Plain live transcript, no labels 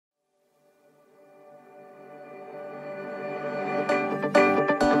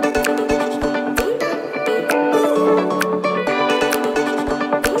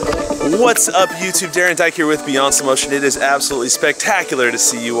What's up YouTube, Darren Dyke here with Beyond Slow Motion. It is absolutely spectacular to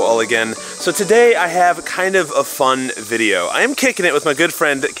see you all again. So today I have kind of a fun video. I am kicking it with my good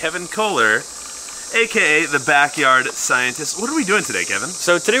friend Kevin Kohler, aka the Backyard Scientist. What are we doing today, Kevin?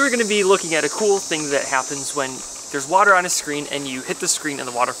 So today we're going to be looking at a cool thing that happens when there's water on a screen and you hit the screen and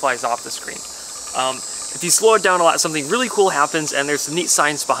the water flies off the screen. If you slow it down a lot, something really cool happens, and there's some neat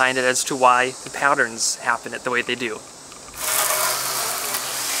science behind it as to why the patterns happen the way they do.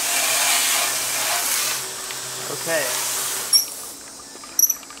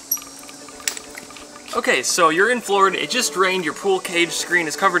 Okay, so you're in Florida, it just rained, your pool cage screen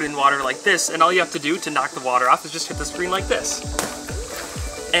is covered in water like this, and all you have to do to knock the water off is just hit the screen like this.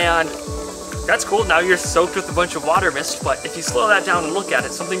 And that's cool, now you're soaked with a bunch of water mist, but if you slow that down and look at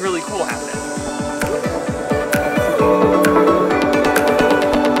it, something really cool happened.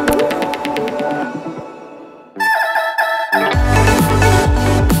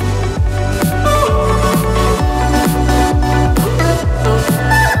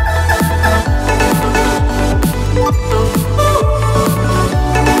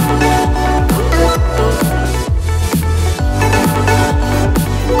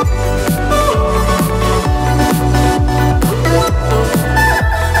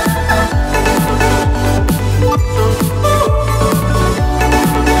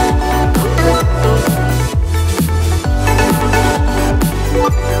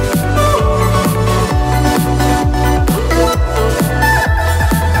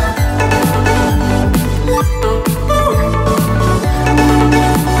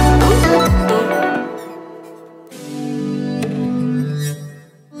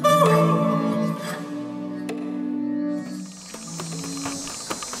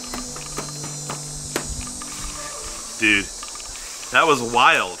 Dude, that was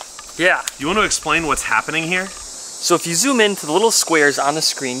wild. Yeah. You want to explain what's happening here? So if you zoom into the little squares on the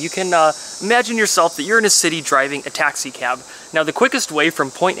screen, you can imagine yourself that you're in a city driving a taxi cab. Now the quickest way from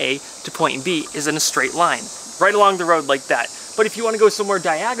point A to point B is in a straight line, right along the road like that. But if you want to go somewhere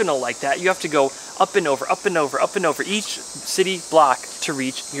diagonal like that, you have to go up and over, up and over, up and over each city block to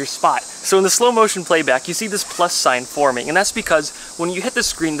reach your spot. So in the slow motion playback, you see this plus sign forming, and that's because when you hit the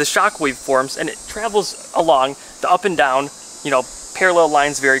screen, the shockwave forms and it travels along the up and down, parallel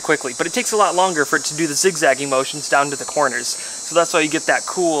lines very quickly. But it takes a lot longer for it to do the zigzagging motions down to the corners. So that's why you get that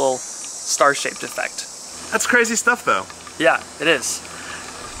cool star-shaped effect. That's crazy stuff though. Yeah, it is.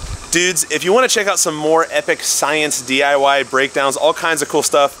 Dudes, if you want to check out some more epic science DIY breakdowns, all kinds of cool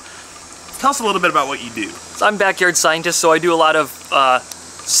stuff, tell us a little bit about what you do. So I'm Backyard Scientist, so I do a lot of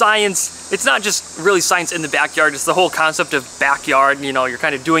science. It's not just really science in the backyard, it's the whole concept of backyard. You're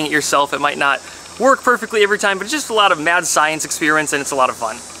kind of doing it yourself. It might not work perfectly every time, but it's just a lot of mad science experiments, and it's a lot of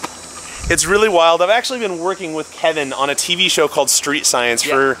fun. It's really wild. I've actually been working with Kevin on a TV show called Street Science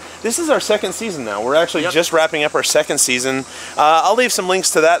for, this is our second season now. We're actually just wrapping up our second season. I'll leave some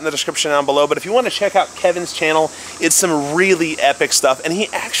links to that in the description down below, but if you want to check out Kevin's channel, it's some really epic stuff, and he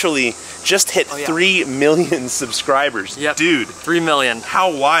actually just hit 3 million subscribers. Yep. Dude. 3 million.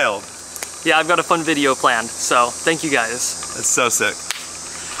 How wild. Yeah, I've got a fun video planned, so thank you guys. That's so sick.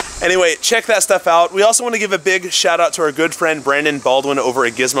 Anyway, check that stuff out. We also want to give a big shout out to our good friend Brandon Baldwin over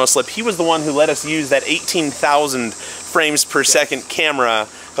at Gizmo Slip. He was the one who let us use that 18,000 frames per second camera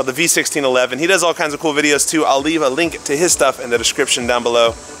called the V1611. He does all kinds of cool videos too. I'll leave a link to his stuff in the description down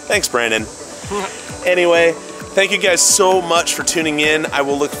below. Thanks, Brandon. Anyway, thank you guys so much for tuning in. I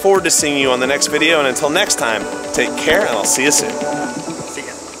will look forward to seeing you on the next video, and until next time, take care and I'll see you soon.